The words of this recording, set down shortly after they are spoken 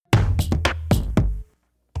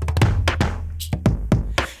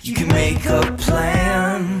You can make a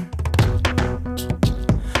plan,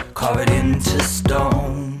 carve it into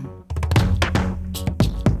stone,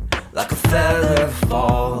 like a feather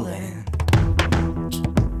falling.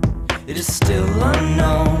 It is still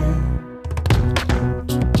unknown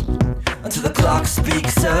until the clock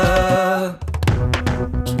speaks up,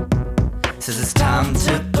 says it's time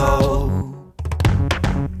to go.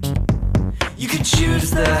 You can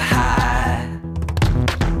choose the high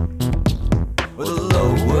or the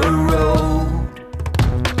lower road.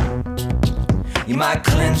 You might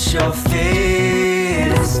clench your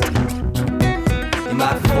fist, you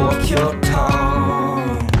might fork your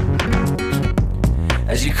tongue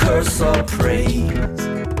as you curse or praise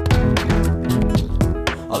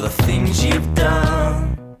all the things you've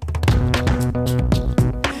done.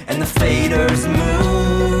 And the faders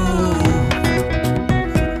move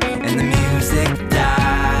and the music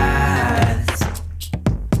dies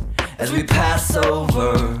as we pass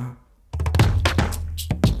over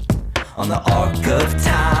on the arc of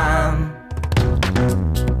time.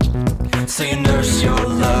 So you nurse your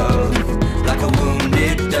love like a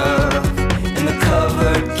wounded dove in the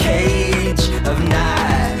covered cage of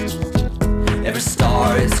night. Every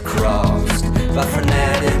star is crossed by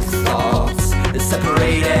frenetic thoughts that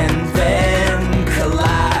separate and then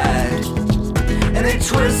collide, and they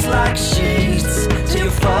twist like sheets till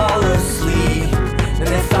you fall asleep, and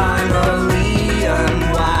they finally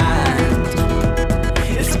unwind.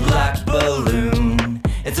 It's a black balloon,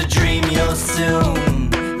 it's a dream you'll soon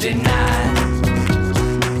deny.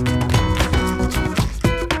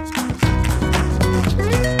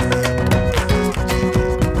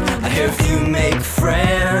 I hear if you make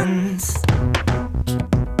friends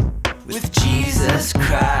with Jesus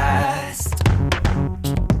Christ,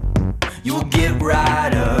 you will get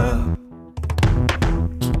right up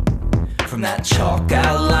from that chalk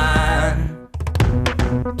outline,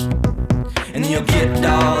 and then you'll get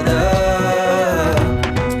dolled up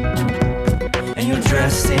and you'll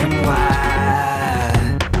dress in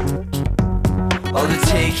white, all to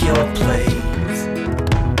take your place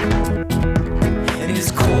in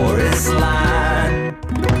his chorus line.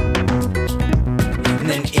 And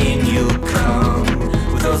then in you'll come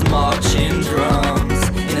with those marching drums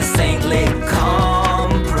in a saintly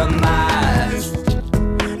compromise.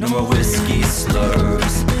 No more whiskey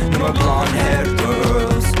slurs, no more blonde-haired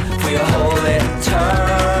girls for your whole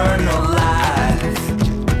eternal life.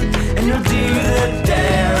 And you'll do the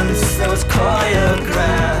dance that was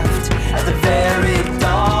choreographed at the very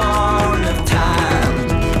dawn of time,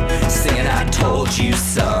 singing I told you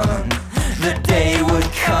son, the day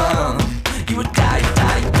would come. You would die,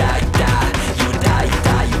 die, die, die. You would die,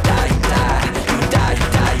 die, die, die. You would die,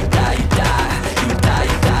 die, die, die. You would die,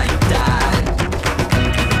 die, die.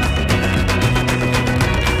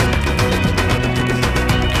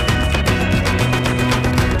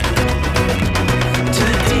 To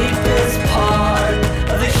the deepest part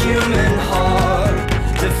of the human heart,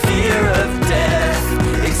 the fear of death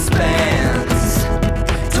expands.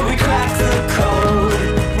 Till we crack the code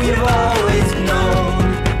we have always known,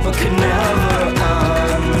 but could never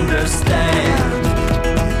understand.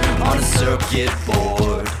 On a circuit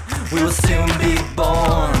board, we will soon be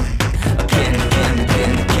born again, again,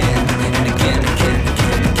 again, again, and again, again,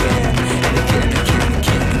 again, again, and again, again,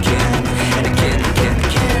 again, again, and again, again,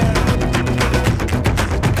 again.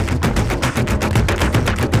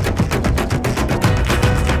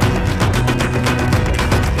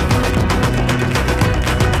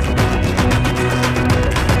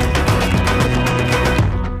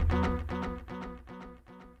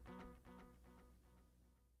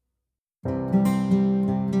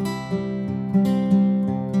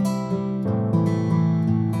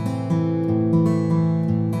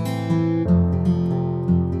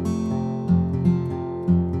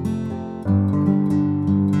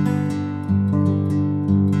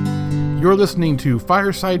 You're listening to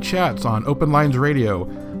Fireside Chats on Open Lines Radio.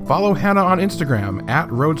 Follow Hannah on Instagram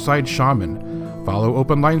at Roadside Shaman. Follow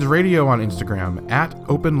Open Lines Radio on Instagram at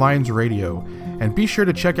Open Lines Radio. And be sure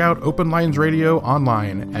to check out Open Lines Radio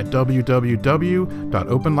online at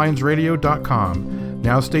www.openlinesradio.com.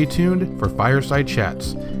 Now stay tuned for Fireside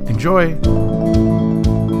Chats. Enjoy!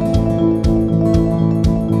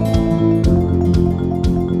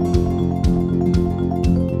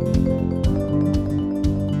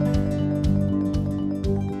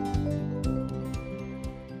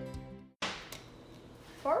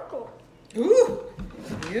 Farkle. Ooh,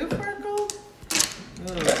 you Farkle?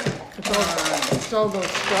 It's all those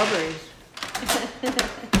strawberries.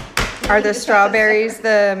 Are the strawberries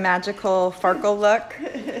the magical Farkle look?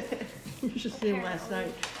 You should see them last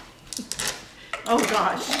night. Oh,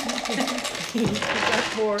 gosh. He's got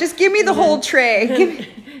four. Just give me the whole tray. Give me-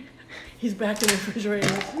 He's back in the refrigerator.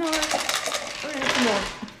 No, I have some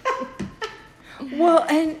more. Well,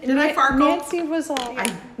 and Did I farkle? Nancy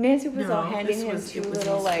was all handing this him was- it two was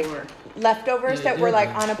little in like store. leftovers Yeah, that they were did like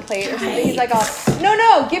that. on a plate or something. He's like,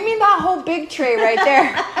 no, give me that whole big tray right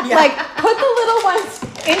there. Like, put the little ones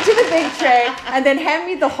into the big tray and then hand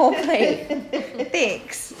me the whole plate.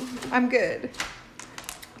 Thanks. I'm good.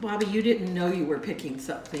 Bobby, you didn't know you were picking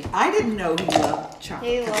something. I didn't know he loved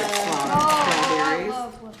chocolate covered strawberries.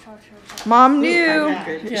 Mom knew.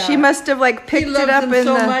 500. She must have like He picked loves it up them in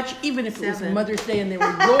so the. much, even if it was 7. Mother's Day and they were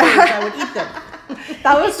yours, I would eat them.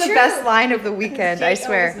 That was the best line of the weekend. I Jake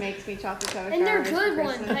swear. always makes me chocolate covered And they're strawberries good for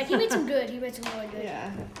ones. Christmas. Like he made some good. He made some really good.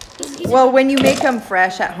 Yeah. He's Well, when you make them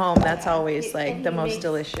fresh at home, that's always And like he the most makes-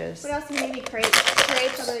 delicious. What else do you maybe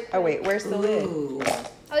crepes? Other Oh wait, where's the lid? Ooh.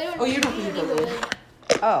 oh, you don't need the lid.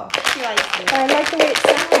 Oh, She likes but I like the way it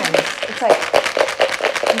sounds. It's like.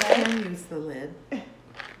 You can use the lid.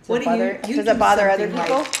 Does it bother other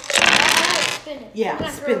people? spin it. Yeah, I'm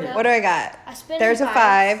gonna spin throw it. up. What do I got? I spin There's a the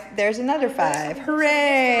 5. There's another 5.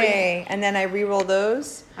 Hooray! And then I re-roll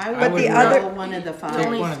those. I But would the roll other- one of the Take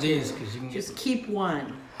 5. one of these because you can Just just keep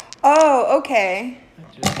one. Oh, okay.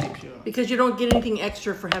 it just keeps you. Because you don't get anything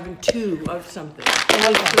extra for having 2 of something.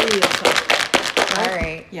 Only 3 of something. All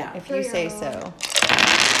right. Yeah. If you say so.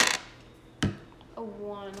 A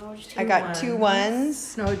 1. I'll just I take got 2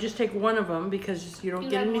 ones, No, just take one of them because you don't You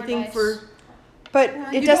get got more anything dice. for. but Well,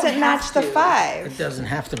 it you don't doesn't match have the to. It 5. doesn't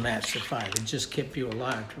have to match the 5. It just keeps you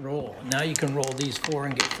alive to roll. Now you can roll these 4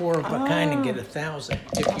 and get 4 of a kind and get 1,000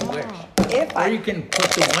 if you wish. If Or you I can put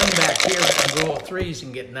the 1 back here and roll 3s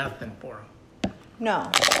and get nothing for them.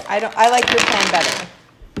 no, I don't. I like your plan better.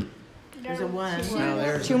 There's a 1. Now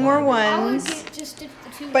there's 2 the more one. I would ones. just did the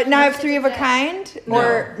 2. But now I have 3 of a kind,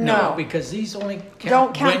 or no? because these only count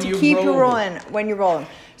Don't count when to you keep roll you them. rolling when you roll them.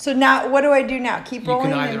 So now, what do I do now? Keep You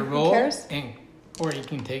rolling, can either and who roll cares? or you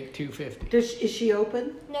can take 250. Is she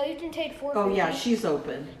open? No, you can take 4. Oh, yeah, she's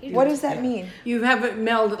open. What does that mean? You have it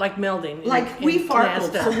melding. Like in we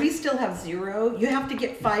farkled, canasta. so we still have 0. You have to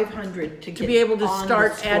get 500 to get to be able to on the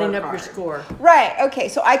start adding up your scorecard. score. Right. Okay.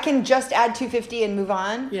 So I can just add 250 and move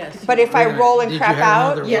on. Yes. But if I Wait a minute, roll and did you crap have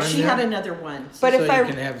out, another Yeah, one she there? had another 1. But So if you I-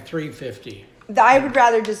 can have 350. I would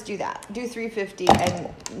rather just do that. Do 350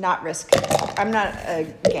 and not risk it. I'm not a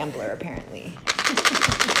gambler, apparently.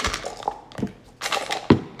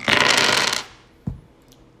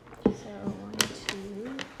 So 1,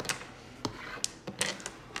 2.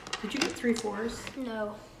 Did you get 3 4s?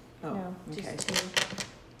 No. Oh, No, okay. just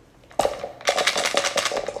 2.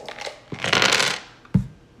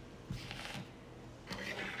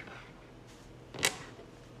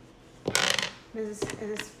 Is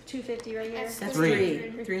this 250 right here? That's That's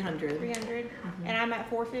 3. 300. 300? And I'm at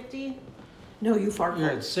 450? No, you You're at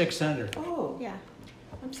farkled. 600. Oh, Yeah.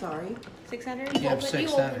 I'm sorry. 600? You have You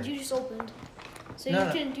 600. opened. You just opened. So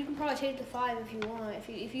No, you can probably take the 5 if you want.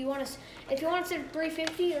 If you want to say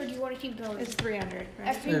 350 or do you want to keep going? It's 300, right?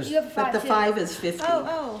 After There's- you have a 5 But the too. 5 is 50.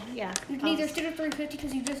 Oh, yeah. You can either stick at 350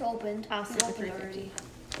 because you just opened. I'll You stick with opened 350.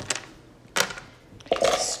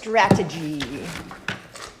 Strategy.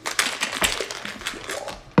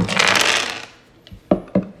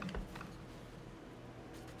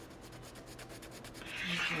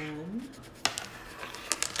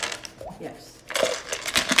 Yes.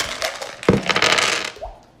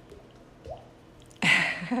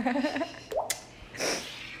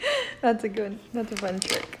 That's a fun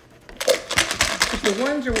trick. The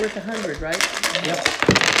 1s are worth 100, right? Yep.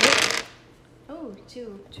 Oh,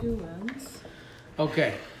 2. 2 ones.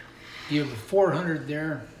 Okay. You have 400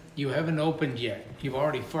 there. You haven't opened yet. You've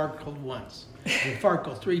already farkled once. If you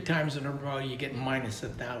farkle 3 times in a row, you get minus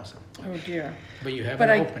 1,000. Oh dear. But you haven't But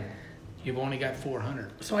I- opened. You've only got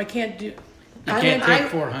 400. So I can't do. You I can't mean, take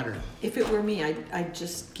 400. If it were me, I'd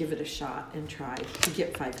just give it a shot and try to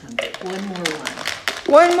get 500. One more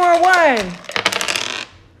 1. One more 1.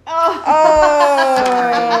 Oh.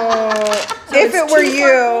 So If it's it were 2 you,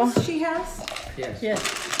 farkles she has? Yes.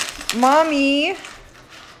 Yes. Mommy,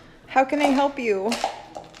 how can I help you?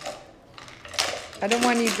 I don't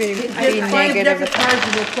want you to be Get 5 negative. deck of cards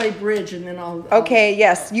and we'll play bridge and then I'll. Okay,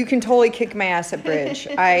 yes, you can totally kick my ass at bridge.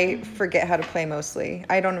 I forget how to play mostly.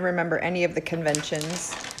 I don't remember any of the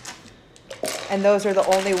conventions. And those are the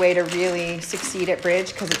only way to really succeed at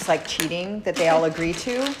bridge because it's like cheating that they all agree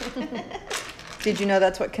to. Did you know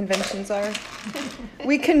that's what conventions are?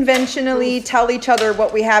 We conventionally tell each other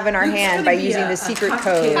what we have in our hand by using the secret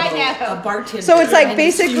code. A bartender. So it's like in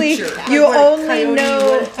his basically future. you Like what only Coyote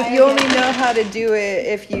know would. you only know how to do it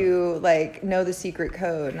if you like know the secret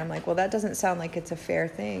code. And I'm like, well, that doesn't sound like it's a fair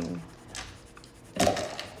thing.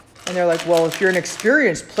 And they're like, well, if you're an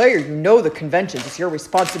experienced player, you know the conventions. It's your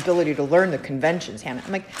responsibility to learn the conventions, Hannah.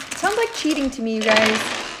 I'm like, it sounds like cheating to me, you guys.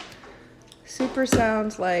 Super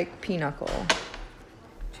sounds like pinochle.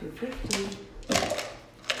 250.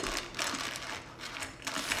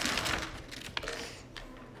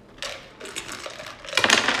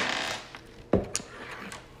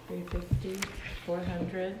 $350,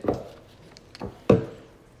 400.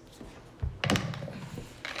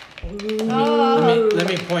 Let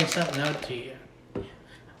me point something out to you.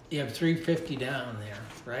 You have 350 down there,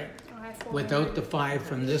 right? I have 400. Without the 5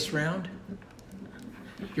 from this round,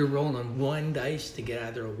 you're rolling 1 dice to get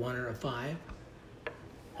either a 1 or a 5.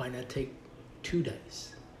 Why not take 2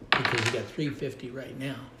 dice? Because you got 350 right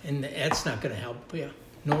now, and that's not going to help you.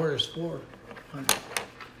 Nor is 400,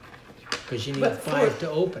 because you need But 5 to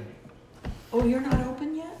open. Oh, you're not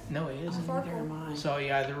open yet? No, it isn't. Never mind. So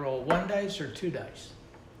you either roll 1 dice or 2 dice.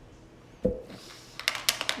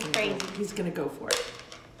 Crazy. He's gonna go for it.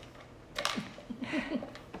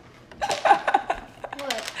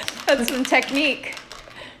 What? That's some technique.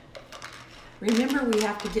 Remember, we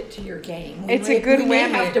have to get to your game. It's a good we may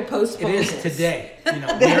whammy. have to It postpone is this. today. You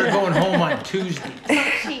know, we are going home on Tuesday.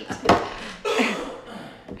 Cheat.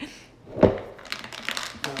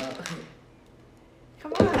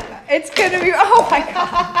 Come on. It's gonna be, oh my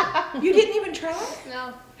God. You didn't even try?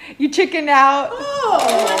 No. You chickened out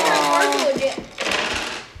Oh. Farkle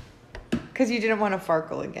again. because you didn't want to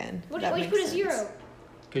Farkle again. What? That Why'd you makes put a sense. 0?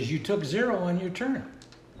 Because you took 0 on your turn.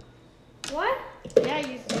 What? Yeah,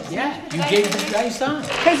 you. Yeah, you gave the dice on.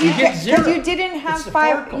 Because you, get 0. you didn't have It's a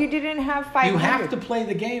 5. Farkle. You didn't have 500. You have to play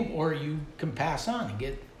the game, or you can pass on and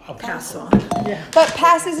get a Pass Farkle. on. Yeah. But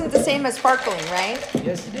pass isn't the same as Farkling, right?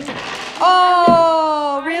 Yes, it is.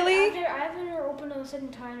 Oh, really? I haven't ever opened a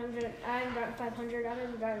second time. I haven't gotten 500. I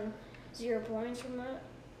haven't gotten 0 points from that.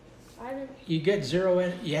 I haven't. You get 0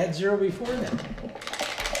 in. You had 0 before then.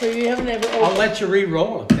 So you haven't ever I'll opened. let you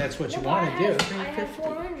re-roll if that's what you No, but want to do. I have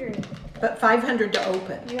 400. But 500 to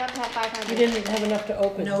open. You have to have 500. You didn't have enough to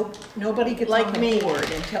open. Nope, nobody gets Like on the me. board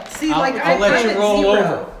until, see, I'll- like I'll let I'm you at roll 0,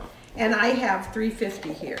 over. and I have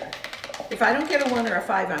 350 here. If I don't get a 1 or a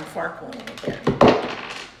 5, I'm Farkling again.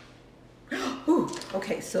 Ooh,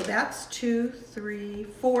 okay, so that's 2, 3,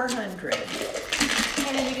 400.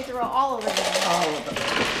 And then you get to roll all over again. All of them.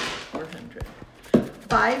 400.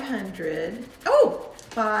 500. Oh,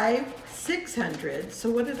 5, 600.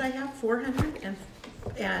 So what did I have? 400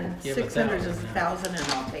 and You have 600 is 1,000 now. 1,000,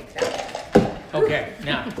 and I'll take that. Okay,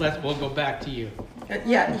 now we'll go back to you.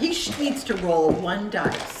 Yeah, he needs to roll 1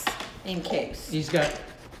 dice in case. He's got,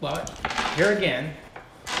 well, here again,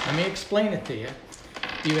 let me explain it to you.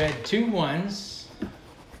 You had 2 1s.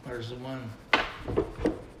 Where's the 1?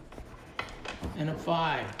 And a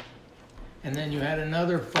 5. And then you had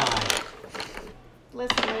another 5.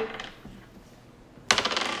 Listen, Luke.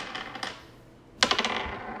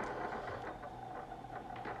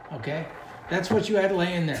 Okay? That's what you had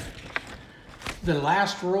laying there. The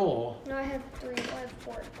last roll, No, I have 3. I have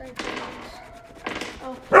 4. I have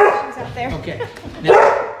 4. Oh, she's up there. okay.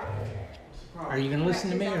 Now, are you going to listen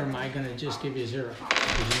to me, or am I going to just give you 0?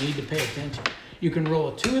 Because you need to pay attention. You can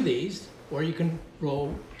roll 2 of these, or you can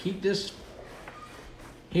keep this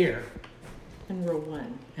here And roll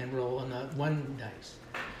 1. and roll another 1 dice.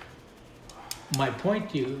 My point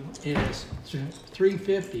to you is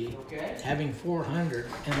 350, having 400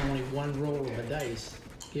 and only 1 roll of a dice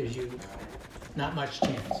gives you not much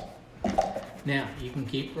chance. Now, you can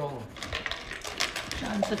keep rolling.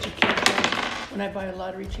 I'm such a kid. When I buy a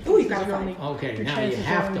lottery ticket, Ooh, you got your a only- Okay, your now you chances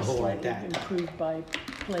have are to only hold it slightly that. improved by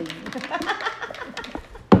playing.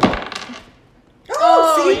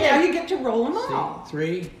 Oh, see, now you get to roll them all. See,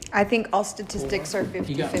 3, I think all statistics are 50-50.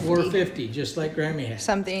 you got 450, just like Grammy had.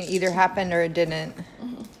 Something either happened or it didn't.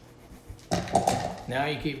 Now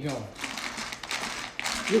you keep going.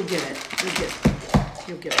 You'll get it.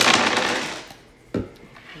 You'll get it.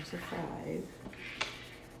 There's a 5.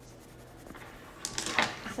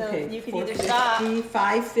 So Okay, you can either 450, stop.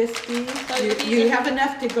 550. So you You can- have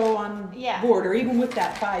enough to go on Yeah. board, or even with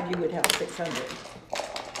that 5, you would have 600.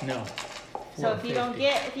 No. So if you don't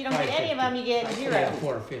get any of them, you get Yeah, 0.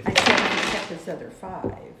 450. I said if you kept this other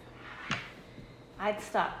 5. I'd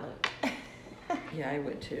stop, Luke. Yeah, I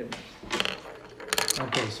would too.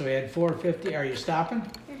 Okay, so we had 450. Are you stopping?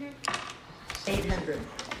 800.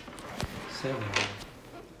 700.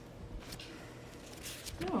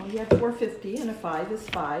 No, you had 450 and a 5 is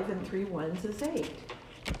 5 and 3 ones is 8.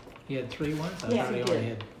 He had 3 ones? I Yeah, thought he he only did.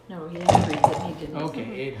 had. No, he had 3, but he didn't.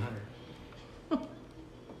 Okay, 800.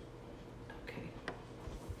 Okay.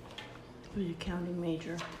 Were you counting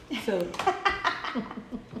major? So,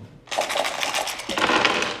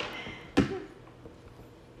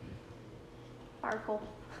 Farkle.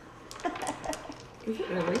 is it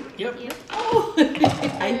really? Yep. Oh,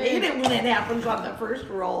 I hate it when it happens on the first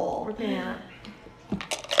roll. Yeah.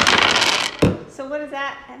 So what does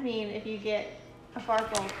that mean if you get a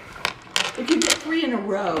Farkle? If you get 3 in a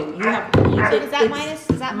row, you have. So is that minus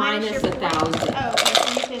your minus point? 1,000? Oh, okay,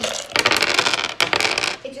 so you can.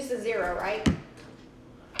 It's just a 0, right?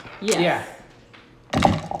 Yes. Yeah.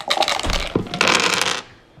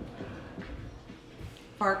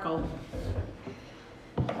 Farkle.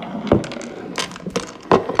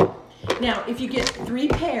 Now, if you get 3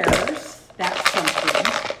 pairs, that's something.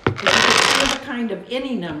 If you get 2 of a kind of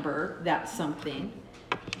any number, that's something.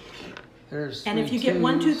 There's And if 3 you get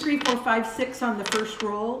 1, 2, twos. 3, 4, 5, 6 on the first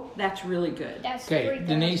roll, that's really good. That's Okay, 3,000.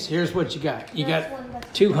 Denise, here's what you got. You That's got one,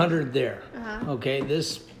 that's 200 there. Uh-huh. Okay,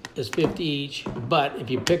 this is 50 each. But if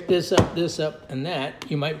you pick this up, and that,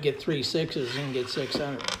 you might get 3 6s and get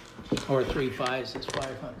 600. Or 3 5s is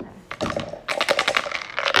 500.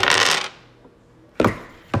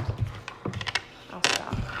 I'll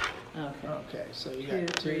stop. Okay. Okay, so you 2,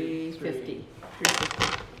 got 3, 3, 50.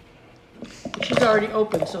 350. She's already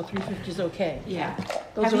open, so 350 is okay. Yeah.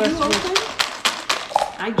 Those Have of you us who- opened?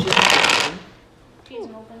 I just opened. She's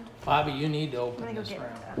opened. Bobby, you need to open I'm gonna this go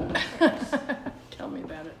round. Tell me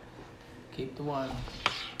about it. Keep the 1.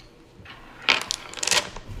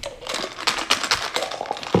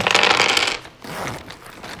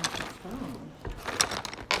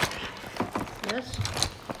 Yes?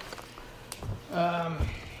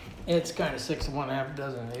 It's kind of 6 of one, half a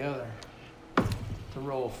dozen of the other. To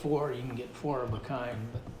roll 4, you can get 4 of a kind,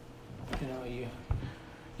 but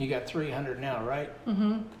you got 300 now, right?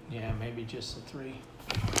 Mm-hmm. Yeah, maybe just the 3.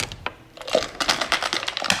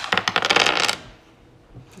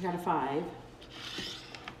 You got a 5.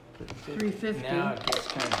 350. Now it gets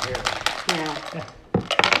kind of hairy. Yeah.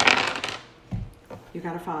 You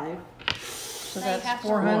got a 5. So Now you that's have to-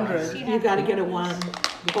 400. You gotta get a 1.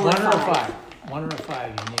 Or 1 a or 5. 1 or a 5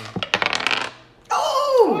 you need.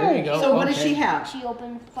 Oh! There you go, So what does okay. she have? She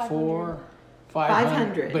opened 500. 4, 500.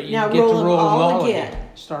 500. But you Now get to roll them roll them all all again. again.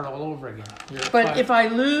 Start all over again. You're at But 5. if I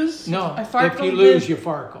lose, No, I if Farkle you lose, again, you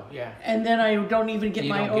Farkle, yeah. and then I don't even get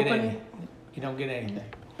You my don't get open, any. You don't get anything.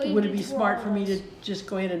 But you would it get be to roll smart for me to those. just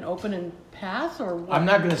go ahead and open and pass, or what? I'm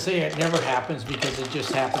not going to say it never happens because it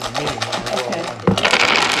just happened to me when I rolled Okay. 1. It doesn't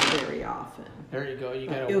happen very often. There you go. You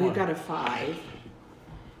got a Oh, 1. you got a 5.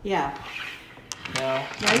 Yeah. Now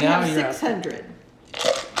Now you have you're up. 600.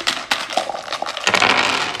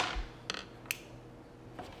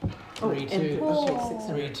 Oh, 3, and 2. okay,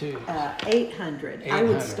 600. 3, 2. 800. I 800.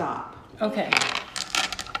 would stop. Okay.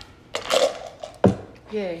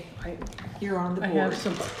 Yay, You're on the I board. have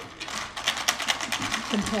some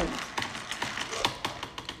content.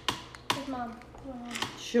 Where's Mom?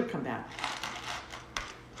 She'll come back.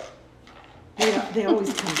 They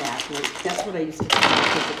always come back late. That's what I used to tell my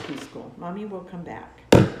kids at preschool. Mommy will come back.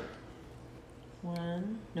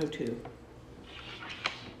 1, no 2.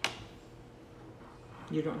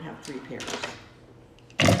 You don't have 3 pairs.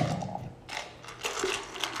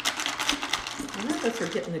 None of us are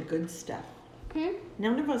getting the good stuff.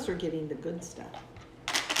 None of us are getting the good stuff.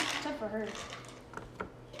 Except for her.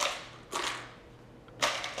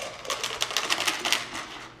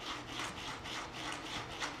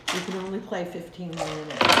 We can only play 15 more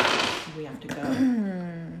minutes. We have to go.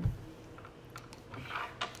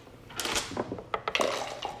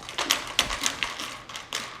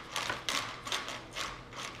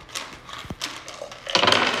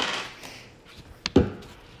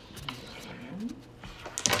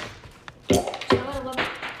 I'm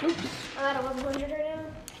at 1100 right now.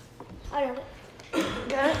 I don't know.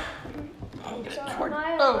 Got it? So Toward- am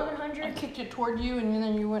I at oh, 1100? I kicked it toward you and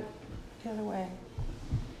then you went the other way.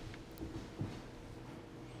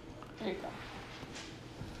 There you go.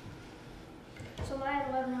 So am I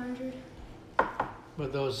at 1100?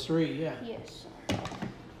 With those 3, yeah. Yes.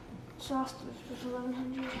 So Austin was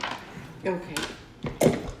 1100. Okay.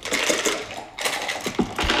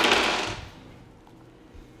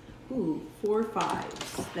 Ooh, 4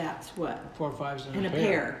 5s. That's what? 4 5s And a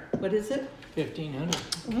pair. What is it? 1,500.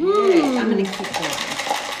 Okay, I'm gonna keep going.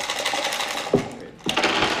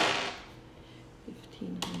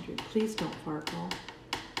 1,500. Please don't Farkle.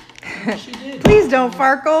 She did. Please don't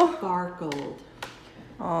Farkle. Farkled.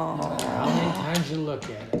 Oh. How many times you look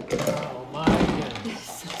at it? Oh my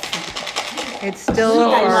goodness. It's still a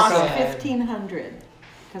I lost Farkle. 1,500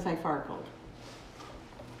 because I farkled.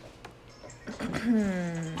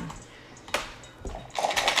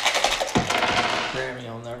 Grammy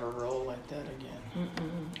will never roll like that again.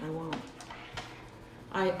 I won't.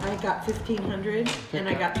 I got 1,500 and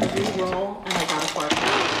I got to re-roll and I got a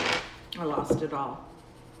farkle. I lost it all.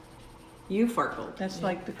 You farkled. That's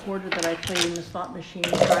like the quarter that I played in the slot machine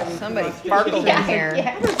driving. Somebody to farkled in here.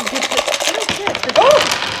 Yeah.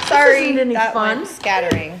 Oh, sorry. isn't any that fun. went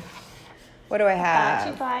scattering. What do I Two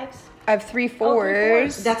have? fives. I have 3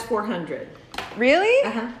 4s. That's 400. Really?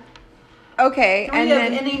 Uh-huh. Okay, Three and of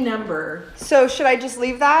then any number. so should I just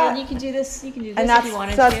leave And that? you can do this. You can do this And if that's you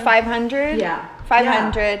wanted so that's to. 500. Yeah.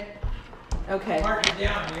 500. Okay. Mark it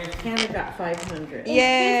down, man. Hannah got 500.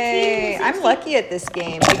 Yay! I'm lucky at this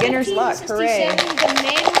game. Beginner's luck. Hooray! 1567, the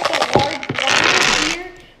man with the longest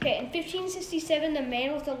beard. Okay, in 1567, the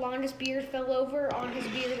man with the longest beard fell over on his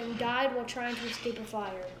beard and died while trying to escape a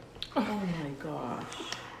fire. Oh my gosh.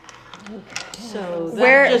 So that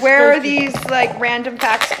Where just are goes to these like random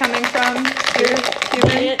facts coming from? Here,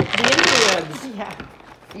 Cuban? the interwebs. Yeah.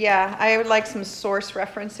 Yeah, I would like some source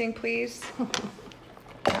referencing, please. Not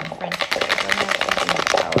French.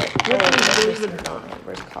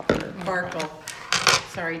 Where's copper? Farkle.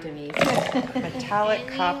 Sorry, Denise. Metallic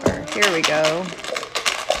copper. Here we go.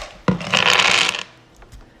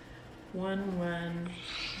 1 1.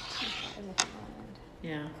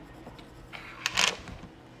 Yeah.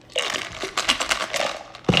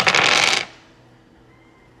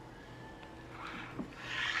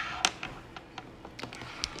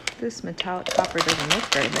 This metallic copper doesn't look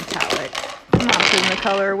very metallic. Come on,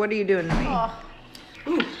 Prismacolor. What are you doing to me?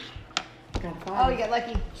 Ooh. Got 5. Oh, you got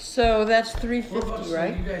lucky. So that's What 350, are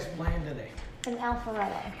right? you guys playing today? An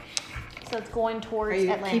Alpharetta. So it's going Are towards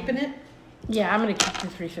you Atlanta. keeping it? Yeah, I'm gonna keep the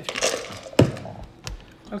 350.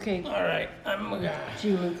 Okay, All right, I'm gonna to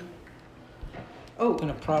you, Luke. Oh.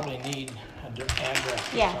 probably need an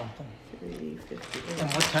address or Yeah. something. 350. And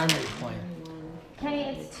what time are you playing? Kenny,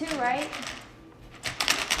 it's 2, right?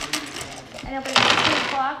 I know, but it's 2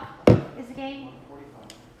 o'clock is the game?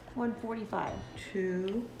 1:45.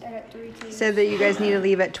 2. I got 3 teams. Said that you guys need to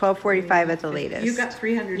leave at 12:45 at the latest. You got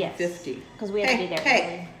 350. Yes, because we have to be there.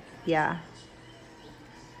 Hey. Yeah.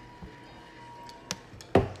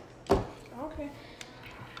 Okay.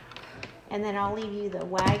 And then I'll leave you the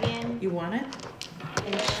wagon You want it?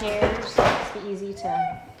 and chairs. It's be easy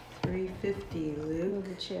to 350, Luke. move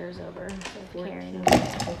the chairs over instead of carrying them.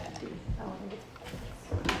 1450. Oh, and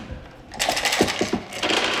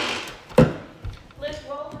Lift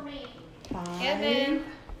roll for me.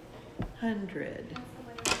 500.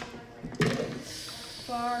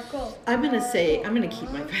 Farkle. I'm gonna keep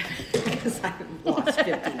my 500 because I've lost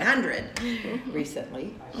 1,500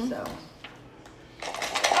 recently. So.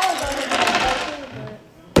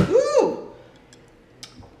 Ooh.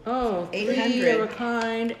 Oh, 3 800. of a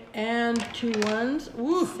kind and 2 ones.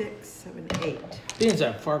 Woo. 6, 7, 8. Being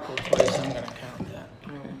that Farkle twice, I'm gonna count that.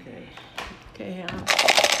 Okay. Okay, Hannah.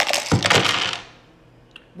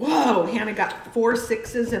 Whoa, Hannah got 4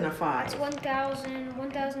 6s and a It's 5.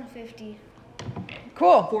 1,050.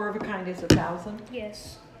 Cool. 4 of a kind is 1,000.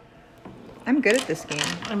 Yes. I'm good at this game.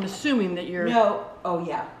 I'm assuming that you're. No. Oh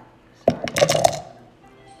yeah. Sorry.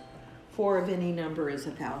 4 of any number is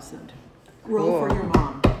 1,000. Roll for Cool. your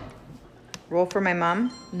mom. Roll for my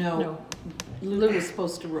mom. No. No. Luke is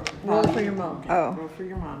supposed to Roll for your mom. Oh. Roll for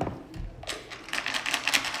your mom.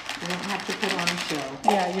 You don't have to put on a show.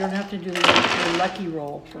 Yeah, you don't have to do the lucky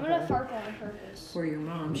roll for I'm gonna her. Farkle on purpose. For your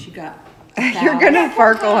mom. She got. You're gonna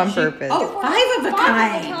Farkle on purpose. Oh, 5 of a 5 of a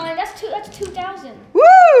kind. kind. That's 2,000.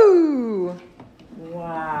 Woo!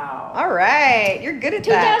 Wow. All right, you're good at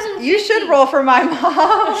that. 2,050. You should roll for my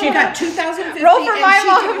mom. She got 2,050. Roll for and my she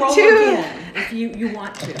mom, can roll too. Again if you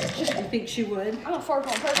want to. You think she would? I'm gonna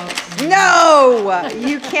Farkle on purpose. No,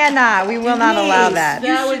 you cannot. We will not allow Please. that.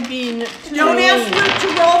 That would be. Don't ask Luke to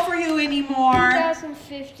roll for you anymore.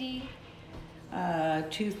 2,050.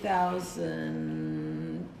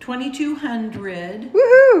 2,000, 2,200.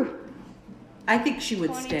 Woohoo! I think she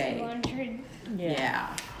would stay. 2,200.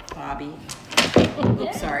 Yeah, Bobby.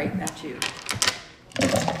 Oops, sorry, that's you.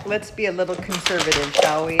 Let's be a little conservative,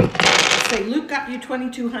 shall we? Say Luke got you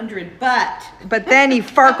 2,200, but But then he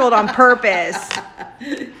farkled on purpose.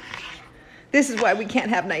 This is why we can't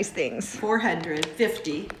have nice things.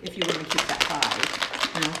 450 if you want to keep that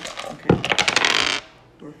 5. No, okay.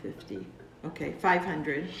 450. Okay,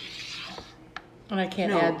 500. And I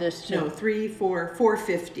can't No, add this to. no,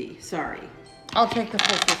 450. Sorry. I'll take the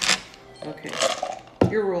 450. Okay,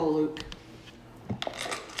 your roll, Luke.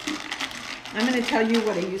 I'm going to tell you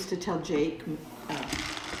what I used to tell Jake.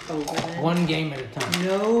 Over then. One game at a time.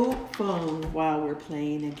 No phone while we're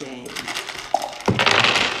playing a game.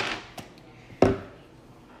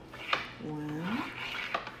 1.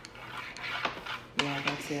 Yeah,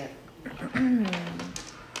 that's it.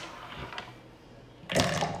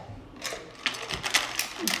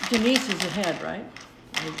 Denise is ahead, right?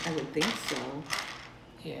 I would think so.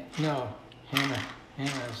 Yeah. No, Hannah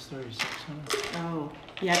is 3,600. Oh,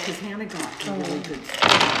 yeah, because Hannah got a really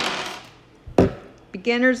good.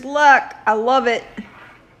 Beginner's luck. I love it.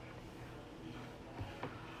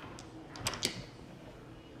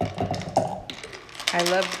 I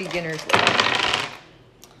love beginner's luck.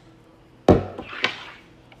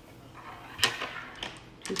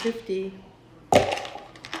 250.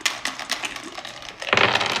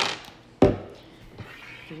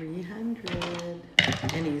 300.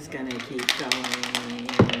 And he's gonna keep going.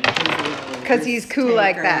 Because he's cool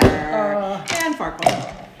like that. And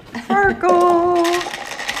Farkle. Farkle.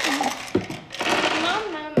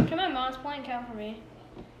 Can my mom's playing count for me?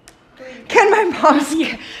 Can my mom's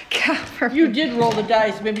count for me? You did roll the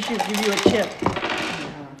dice. Maybe she'll give you a tip.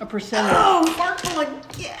 A percentage. Oh, Farkle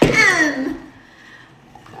again!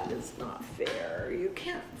 That is not fair. You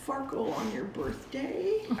can't Farkle on your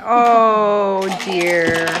birthday. Oh,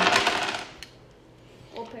 dear.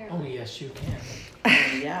 Well, apparently. Oh yes, you can.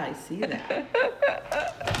 Yeah, I see that.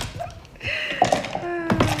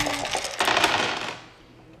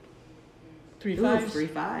 Three Ooh, fives. 3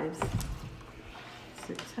 5s.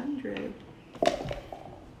 600.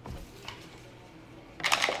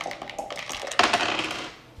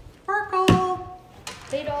 Farkle!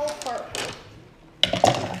 $8 Farkle.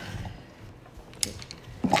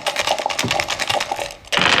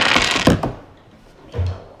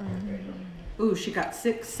 Ooh, she got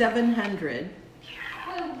 700.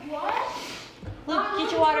 Wait, what? Look,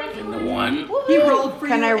 get your water. And the one. He rolled for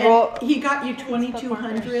Can you. I and roll- He got you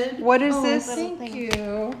 2,200. What is this? Thank you.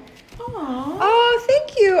 Aww. Oh,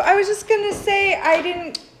 thank you. I was just going to say I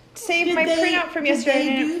didn't save Did my they- printout from did yesterday. I they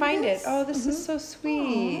didn't do find this? it. Oh, this is so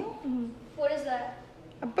sweet. What is that?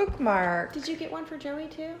 A bookmark. Did you get one for Joey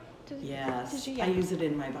too? Yes, Did you? I use it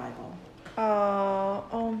in my Bible.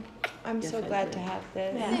 Oh, I'm Yes, so I glad did. to have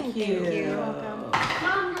this. Thank you. You're welcome.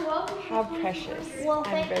 Mom, you're welcome. How precious. Well, I'm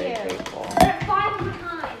thank very you. grateful. We're at 5 of a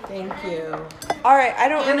kind. Thank you. All right, I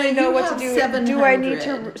don't Anna, really know you what to have do. 700. Do I need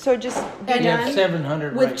to? So just be And You have done.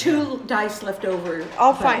 700 With right 2 dice left over.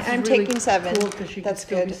 I'll but- find. I'm taking 7. Cool, because she That's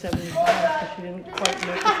could still good. be 75 because she didn't quite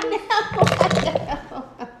make it.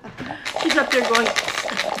 She's up there going,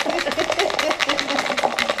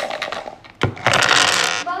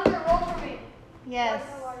 Mother, roll for me. Yes.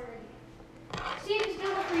 See if it's good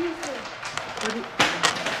enough for you too. What did,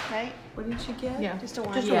 Right? what did you get? yeah. Just a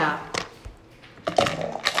one. Just a Yeah.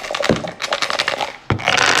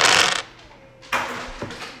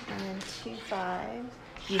 And then 2 5s.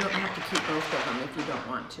 You don't have to keep both of them if you don't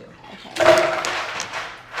want to. Okay.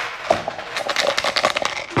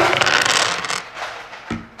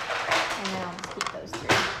 And then I'll just keep those 3.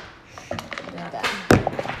 Done.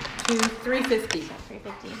 350.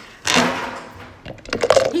 350.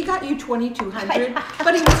 He got you 2,200,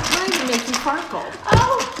 but he was trying to make you Farkle.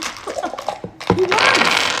 Oh! He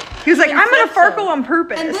was. He was like, I'm gonna said so. Farkle on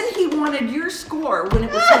purpose. And then he wanted your score when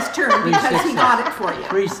it was his turn because he got it for you.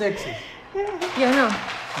 360. Yeah, no.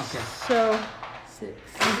 Okay. So 6.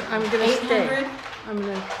 I'm going to stay. 800. I'm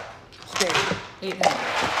going to stay. 800.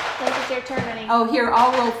 Like it's your turn, honey. Oh, here,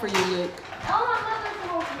 I'll roll for you, Luke. Oh, my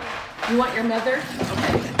mother's roll for me. You want your mother?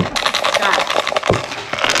 Okay. Got it.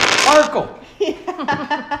 Farkle.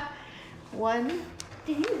 1.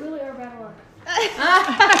 Dude, you really are bad luck.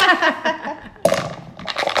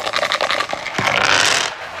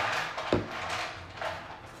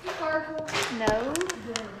 Farkle. No.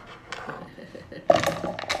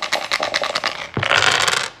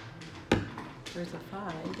 There's a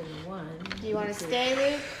 5 and a 1. Do you want to stay,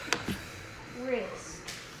 Luke? Risk.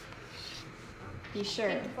 You sure?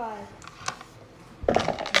 Take the 5.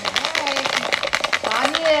 Alright. On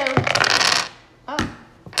you. Oh,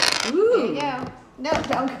 there Ooh. you go. No,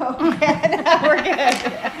 don't go. No, we're good.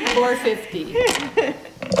 450.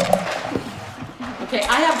 Okay,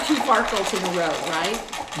 I have 2 Farkles in a row, right?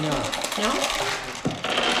 No. No?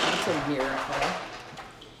 That's a miracle.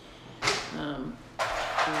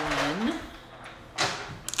 1.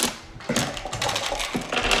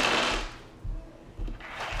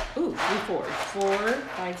 Ooh, 3 4s. 4,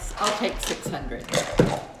 5, I'll take 600.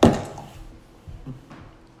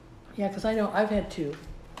 Yeah, because I know I've had 2.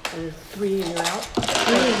 There's 3 and you're out.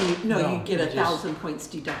 No, No, you get you 1,000 points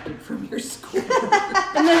deducted from your score.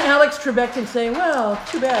 And then Alex Trebek can say, well,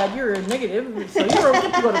 too bad, you're a negative, so you're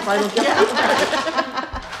okay to go to final.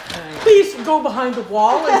 Please go behind the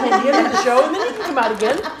wall and at the end of the show, and then you can come out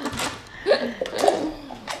again.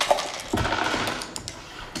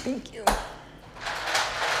 Thank you.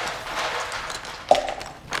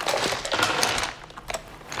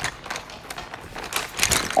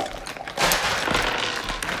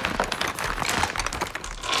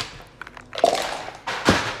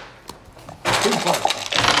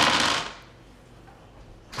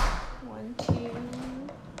 One, two,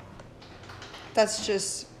 That's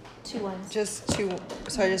just 2 ones. two.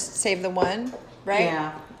 So I just save the one,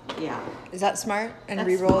 right? Yeah. Is that smart? And That's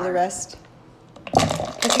re-roll the smart. rest.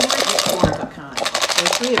 Because you might get 4 of a kind. Or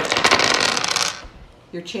 3 of a kind.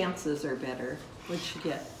 Your chances are better. What'd you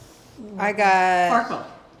get? I got. Farkle.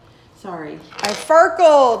 Sorry. I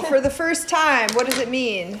farkled for the first time. What does it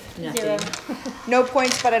mean? Nothing. No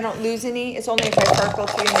points, but I don't lose any. It's only if I farkle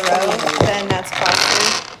 3 in a row, then that's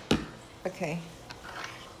costly. Okay.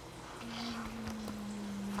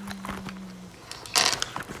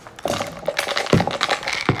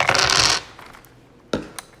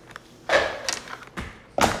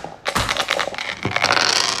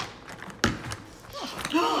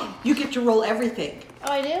 You get to roll everything.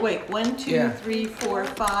 Oh, I do? Wait, 1, 2, Yeah. 3, 4,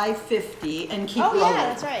 5, 50, and keep Oh, rolling. yeah,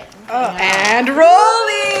 that's right. Oh, and rolling!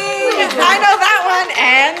 I know that one.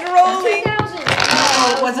 And rolling. 2,000.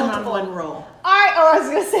 Oh, it wasn't on one roll. Alright, I was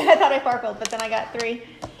gonna say I thought I farkled, but then I got 3.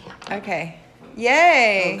 Okay.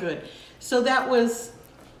 Yay. Oh, good. So that was,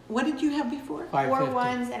 what did you have before? 4 550.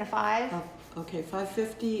 ones and a 5. Oh, okay,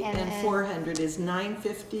 550 And and then- 400 is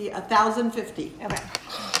 950, 1,050. Okay.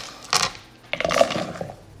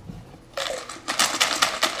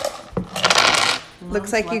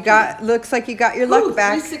 Looks like you got your luck Ooh,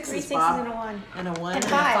 back. 3 sixes, 3 sixes Bob. and a 1. And a 1 And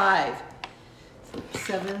and, five. a 5.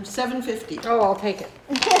 750. Oh, I'll take it.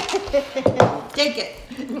 Take it.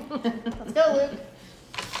 Let's go, Luke.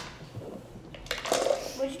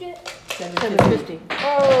 What'd you get? 750.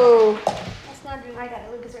 Oh. That's not good. I got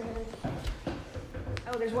it. Lucas right here.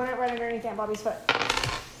 Oh, there's one right underneath Aunt Bobby's foot.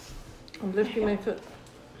 I'm lifting my foot.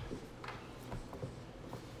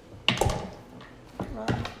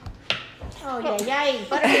 Oh, yay.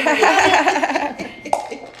 Butterfinger.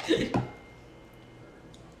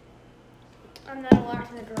 I'm not locked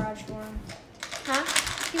in the garage door. Huh?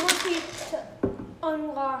 He wants me to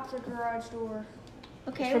unlock the garage door.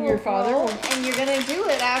 Okay, From well, your father? roll, and you're gonna do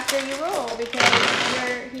it after you roll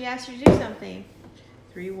because he asked you to do something.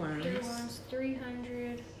 3 ones. 3 ones,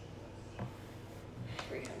 300.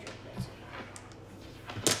 300.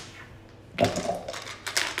 That's it.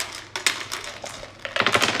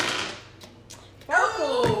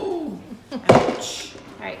 Oh! Ouch.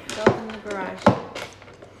 All right, go open the garage.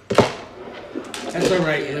 That's all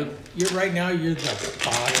right, Luke. Right now, you're the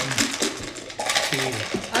bottom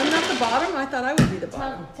feeder. I'm not the bottom. I thought I would be the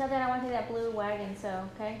bottom. Tell Dad I want to take that blue wagon, so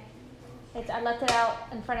okay. I left it out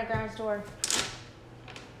in front of Ground's door.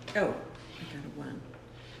 Oh, I got a 1.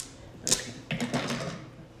 Okay.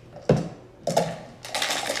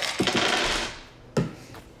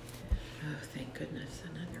 Oh, thank goodness,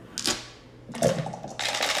 another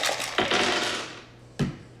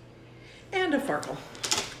 1. And a Farkle.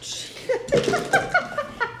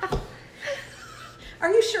 Are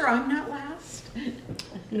you sure I'm not last?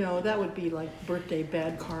 No, that would be like birthday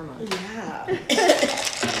bad karma. Yeah.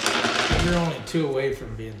 You're only 2 away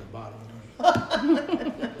from being the bottom.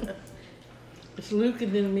 It's Luke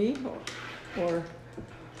and then me, or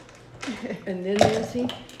and then Nancy.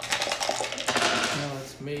 No,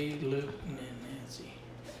 it's me, Luke, and then Nancy.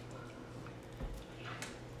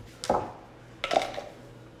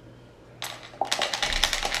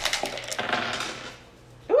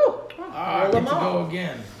 Ooh, I roll get them to all. go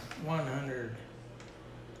again. 100.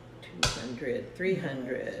 200,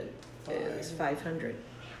 300 is 500.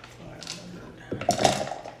 500.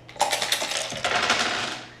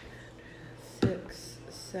 6,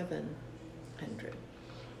 700.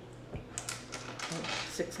 Oh,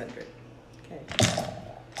 600. Okay.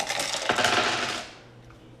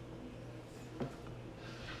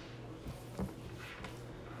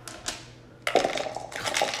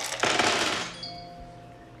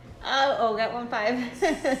 Oh, got 1 5.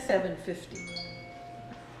 750.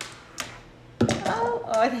 Oh,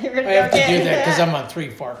 I think you're gonna I go have to again. do that because I'm on 3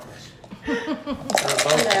 Farkles. They're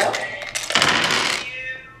both- Hello?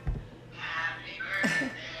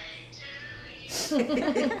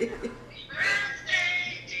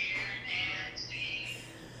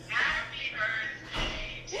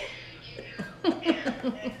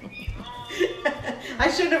 I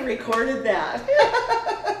should have recorded that.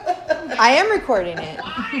 I am recording it.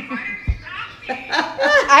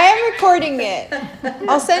 I am recording it.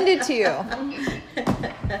 I'll send it to you.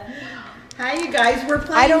 Hi, you guys. We're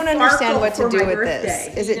playing I don't understand Farkle what to for do my with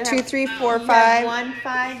birthday. this. Is it 2, 3, 4, You have 5? 1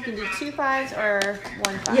 5. You can do 2 5s or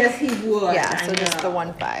 1 5. Yes, he would. Yeah, I so just the know.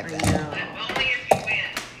 1 5 I then. know.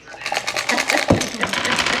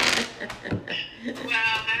 Well,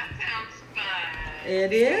 that sounds fun.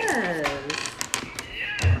 It is.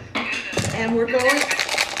 And we're going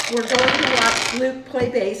to watch Luke play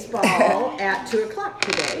baseball at 2:00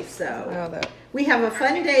 today. So we have a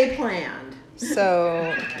fun day planned.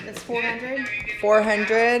 So It's 400.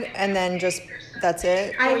 400 and then just that's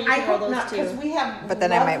it. Or you I can roll hope those not, because two. we have. But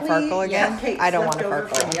then I might lovely- Farkle again. Yeah, cakes I don't want to left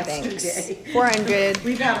over Farkle. from Thanks. yesterday. 400.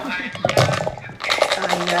 We've had.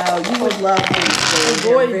 I know you would love these.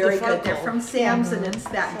 They're Avoid the very good. They're Farkle. from Sam's, and it's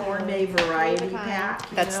that gourmet variety pack.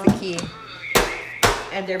 you That's know? the key.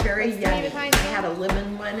 And they're very What's the yummy. of a kind I had a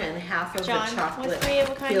lemon one and half of John, a chocolate what's 3 of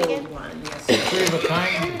a kind filled again? one. Yes. 3 of a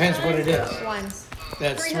kind, depends what it is. Ones.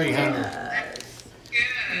 That's 300.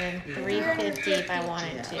 And then 350 if I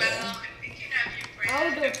wanted to. I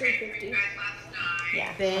would go 350.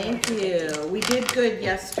 Yeah. Thank you. We did good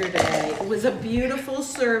yesterday. It was a beautiful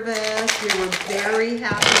service. We were very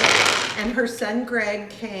happy. And her son Greg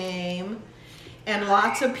came. And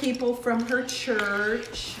lots of people from her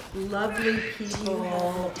church. Lovely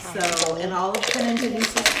people. So, and all of Ken and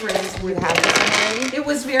Denise's friends were You have there. this one already? It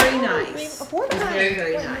was very nice. It What was very, kind?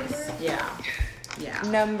 very nice. Yeah. Yeah.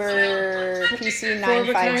 Number PC 4 of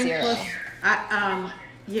a kind 950. plus.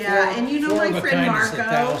 Yeah, and you know 4 my of a friend kind is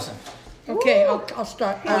Margot. 1,000. Okay, I'll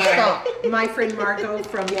stop. I'll stop. My friend Margot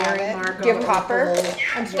from You have Mary it? Margot. Do you have copper?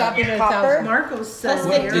 I'm stopping at Copper? 1,000. Marco's son.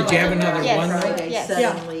 Plus Daryl, Did you have another Yes. one? Friday Yes.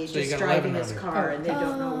 suddenly So you just got driving 11 his other. car and they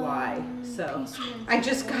don't know why. So I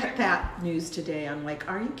just got that news today. I'm like,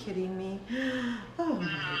 are you kidding me? Oh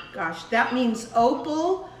my gosh. That means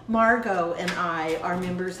Opal, Margot, and I are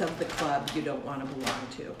members of the club you don't want to belong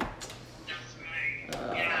to.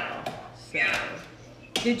 So.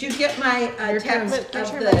 Did you get my text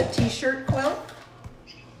of the t-shirt quilt?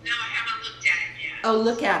 No, I haven't looked at it yet. Oh,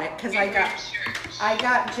 look at it, because I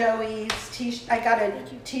got Joey's I got a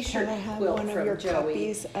t-shirt Can I have quilt one of from your Joey.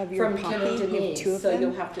 copies of your From poppy? Ken and You have Denise, 2 of so them?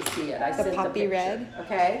 you'll have to see it. I The sent poppy picture. red?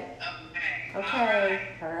 Okay? Okay. Okay,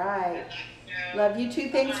 all right. Love you too,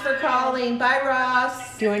 thanks for calling. Bye,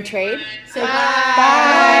 Ross. Do you want to trade? Say bye.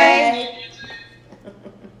 Bye.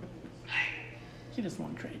 She doesn't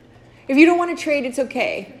want to trade. If you don't want to trade, it's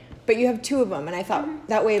okay. But you have 2 of them, and I thought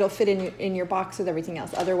that way it'll fit in your box with everything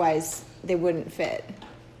else. Otherwise, they wouldn't fit.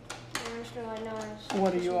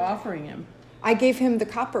 What are you offering him? I gave him the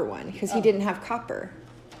copper one because he didn't have copper.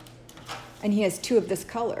 And he has 2 of this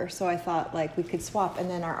color, so I thought like we could swap and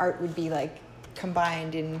then our art would be like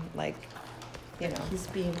combined in like, you know. He's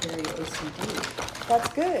being very OCD. That's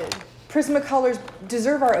good. Prismacolors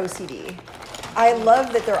deserve our OCD. I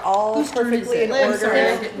love that they're all Whose turn is perfectly in it? I'm order sorry,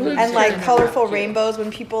 I didn't mean and to like interrupt colorful you. rainbows when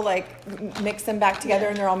people like mix them back together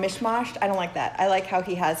and they're all mishmashed. I don't like that. I like how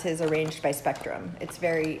he has his arranged by spectrum. It's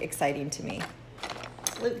very exciting to me.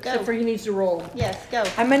 Luke, Except go. for he needs to roll. Yes, go.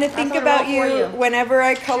 I'm gonna That's think what I about roll for you whenever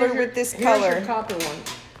I color with this Here's your color. copper one.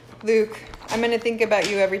 Luke, I'm gonna think about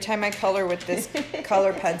you every time I color with this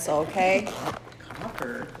color pencil, okay?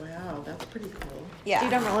 Copper. Wow, that's pretty cool. Yeah.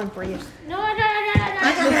 Dude, I'm rolling for you. No.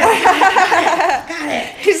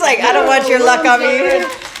 He's like, I don't want your luck on me.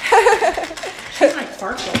 She's like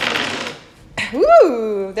Farkle.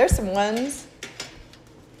 Woo! There's some ones.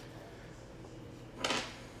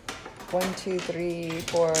 1, 2, 3,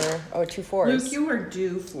 4. Oh, 2 4s. Luke, you are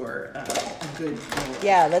due for a good roll.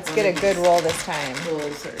 Yeah, let's get a good roll this time.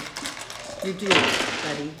 rolls. You're due,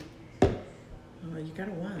 buddy. Oh, you got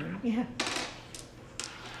a 1. Yeah.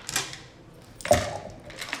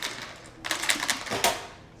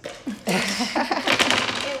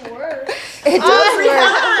 It works. It does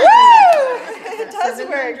work. Woo! It does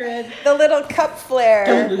work. 700. The little cup flare.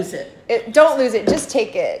 Don't lose it. Don't lose it. Just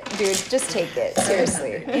take it, dude. Just take it.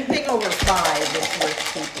 Seriously. Anything over 5 is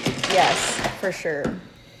worth keeping. Yes, for sure.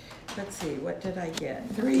 Let's see, what did I get?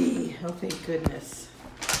 3. Oh, thank goodness.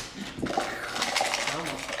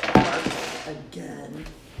 Almost Farkle again.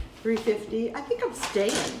 350. I think I'm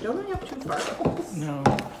staying. Don't I have 2 Farkles? No.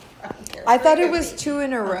 I thought it was 2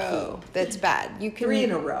 in a row. That's bad. You can 3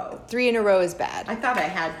 in a row. 3 in a row is bad. I thought I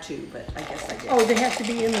had 2, but I guess I did. Oh, they have to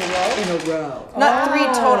be in the row? In a row. Not 3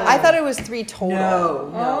 total. I thought it was 3 total.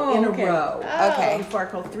 No, Oh, in okay. a row. Okay. You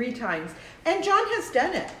Farkle 3 times. And John has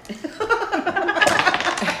done it.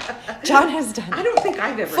 John has done I it. don't think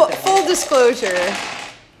I've ever Full, done full disclosure.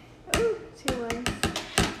 Ooh, 2 ones.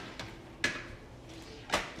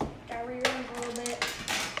 Gotta rerun a little bit.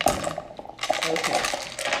 it. Okay.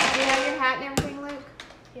 Do you have your hat and everything, Luke?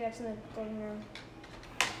 Yeah, it's in the living room.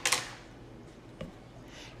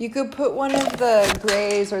 You could put one of the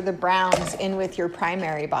grays or the browns in with your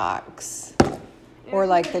primary box. Or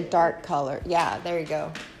like the dark color. Yeah, there you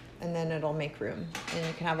go. And then it'll make room. And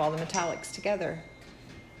you can have all the metallics together.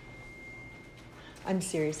 I'm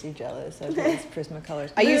seriously jealous of these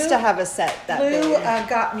Prismacolors. I used to have a set that Lou big.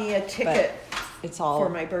 got me a ticket It's all for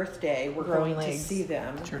my birthday. We're growing going to legs. see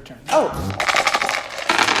them. It's your turn. Oh,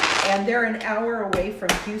 And they're an hour away from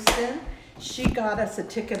Houston. She got us a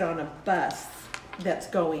ticket on a bus that's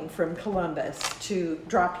going from Columbus to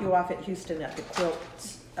drop you off at Houston at the quilt.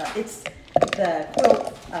 It's the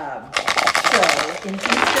quilt show in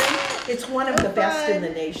Houston. It's one of the best in the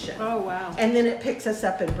nation. Oh, wow. And then it picks us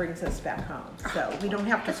up and brings us back home. So we don't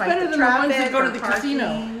have to It's fight better the than the ones traffic that go to or the parking.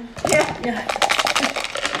 casino. Yeah.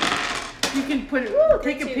 You can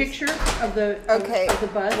take a picture of the Okay, of the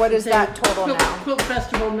bus. what and is say, that total quilt, now? Quilt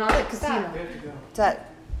festival, not a casino. is that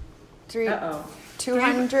Uh-oh.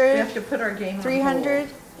 200? We have to put our game on 300?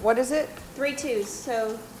 What is it? 3 twos.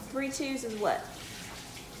 So 3 twos is what?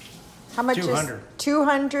 How much 200. is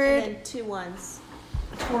 200? And then 2 ones.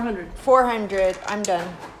 400. 400. I'm done.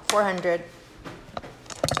 400.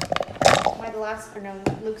 Am I the last? Or no,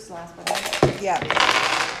 Luke's the last one. Yeah.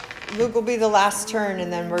 Luke will be the last turn,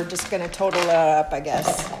 and then we're just gonna total it up, I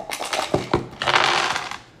guess.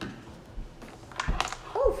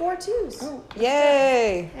 Oh, 4 twos.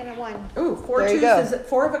 Yay! And a 1. Ooh, four There you twos go. is,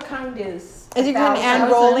 4 of a kind is. Is you doing and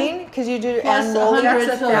 1,000. rolling? Because you do Plus and rolling. 100,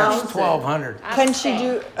 That's so 1,000. 1,200. Can she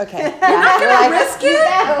do? Okay. Yeah. You're like, Risk it?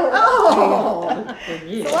 Oh.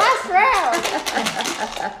 Last round.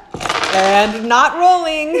 and not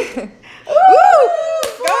rolling. Woo!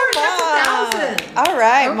 Come that's on. 1,000. All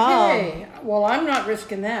right, Mom. Okay. Well, I'm not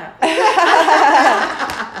risking that.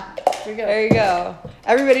 Here we go. There you go.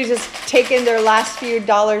 Everybody's just taking their last few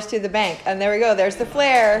dollars to the bank. And there we go. There's the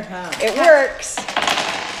flare. It works.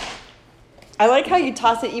 I like how you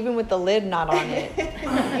toss it even with the lid not on it. You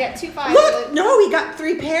got 2 5s. Look, no, we got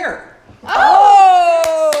 3 pair.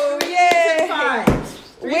 Oh, yay. 5s.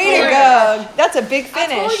 Way to go. That's a big I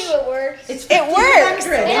told finish. you it works. It's It works.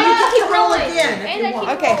 1,500. And You I can keep roll rolling. again if And you I keep want.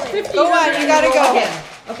 Okay. rolling. Go on. You got to go. Again.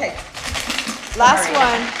 Okay. Last All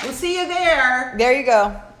right. one. We'll see you there. There you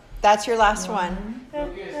go. That's your last one.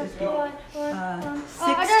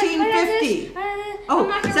 1650. Oh,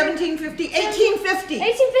 1750. 1850.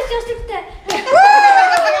 1850, I'll stick with that.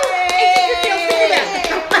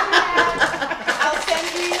 I'll send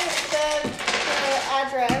you the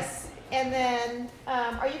address, and then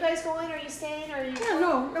are you guys going? Are you staying? Are you? Yeah,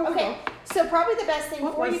 no. Okay, so probably the best thing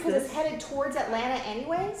What for you was because it's this? headed towards Atlanta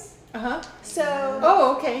anyways. Uh-huh. So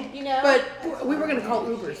Oh, okay. You know? But we were going to call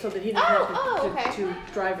Uber so that he didn't have okay. to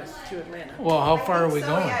drive us to Atlanta. Well, how far are we so,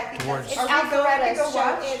 going yeah, I think towards? it's Are we going to Alpharetta, go so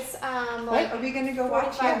watch? it's like Are we going to go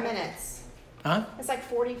watch? 45 minutes. Huh? It's like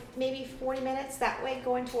 40, maybe 40 minutes that way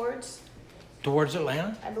going towards. Towards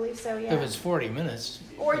Atlanta? I believe so. Yeah. If it's 40 minutes,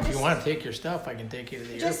 Or if you just- want to take your stuff, I can take you to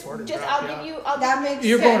the airport and drop I'll you give off. you. I'll That give makes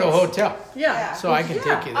You're going to a sense. hotel, Yeah. so I can take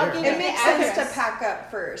you I'll there. give It makes the sense address. to pack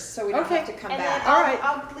up first, so we don't Okay. have to come And then back. All right.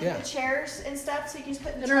 I'll leave Yeah. the chairs and stuff, so you can just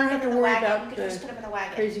put I the don't have in to the worry wagon. about You can just put them in the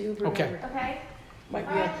wagon. Crazy Uber. Okay. driver. Okay. Might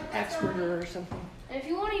be an axe murderer or something. And if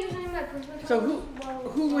you want to use any of my Christmas So who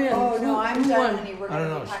wins? Oh no, I'm Who done, won? honey. We're I don't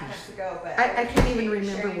gonna know, be packed she's- up to go, but I can't even appreciate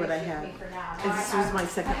remember sharing what this I with had. me for now. This was my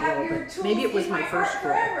second roll, but tools maybe it was in my first heart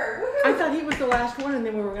roll. forever. I thought he was the last one and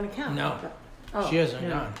then we were going to count. No, Oh. she hasn't no.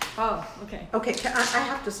 gone. Oh, okay. Okay, I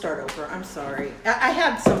have to start over. I'm sorry. I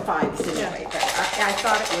had some 5s anyway, but I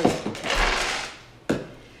thought it was.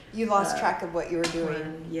 You lost track of what you were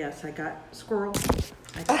doing. Yes, I got squirrel.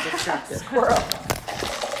 I got distracted. Squirrel.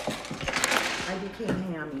 I became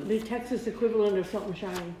hammy. The Texas equivalent of something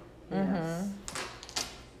shiny.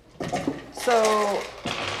 So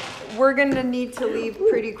we're gonna need to leave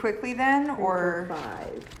pretty quickly then, or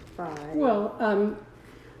 5. Well, I'm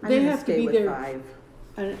they gonna have to stay be with there 5.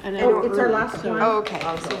 an Oh, hour it's our early, last so one. oh, okay.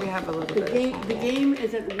 So we have a little The bit. game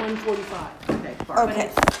is at 1:45. Okay, But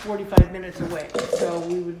Okay. it's 45 minutes away, so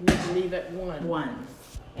we would need to leave at 1. 1.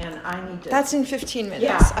 And I need to. That's in 15 minutes.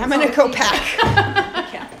 Yeah, I'm gonna it's go all pack.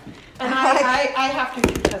 And I have to,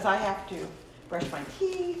 because I have to brush my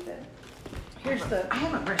teeth and. Here's the, I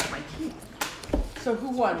haven't brushed my teeth. so who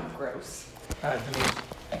won? Gross. Denise.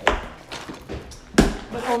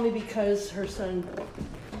 But only because her son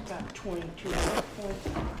got 22 points.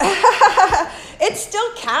 It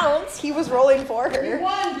still counts. He was rolling for her.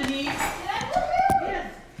 Won, Denise!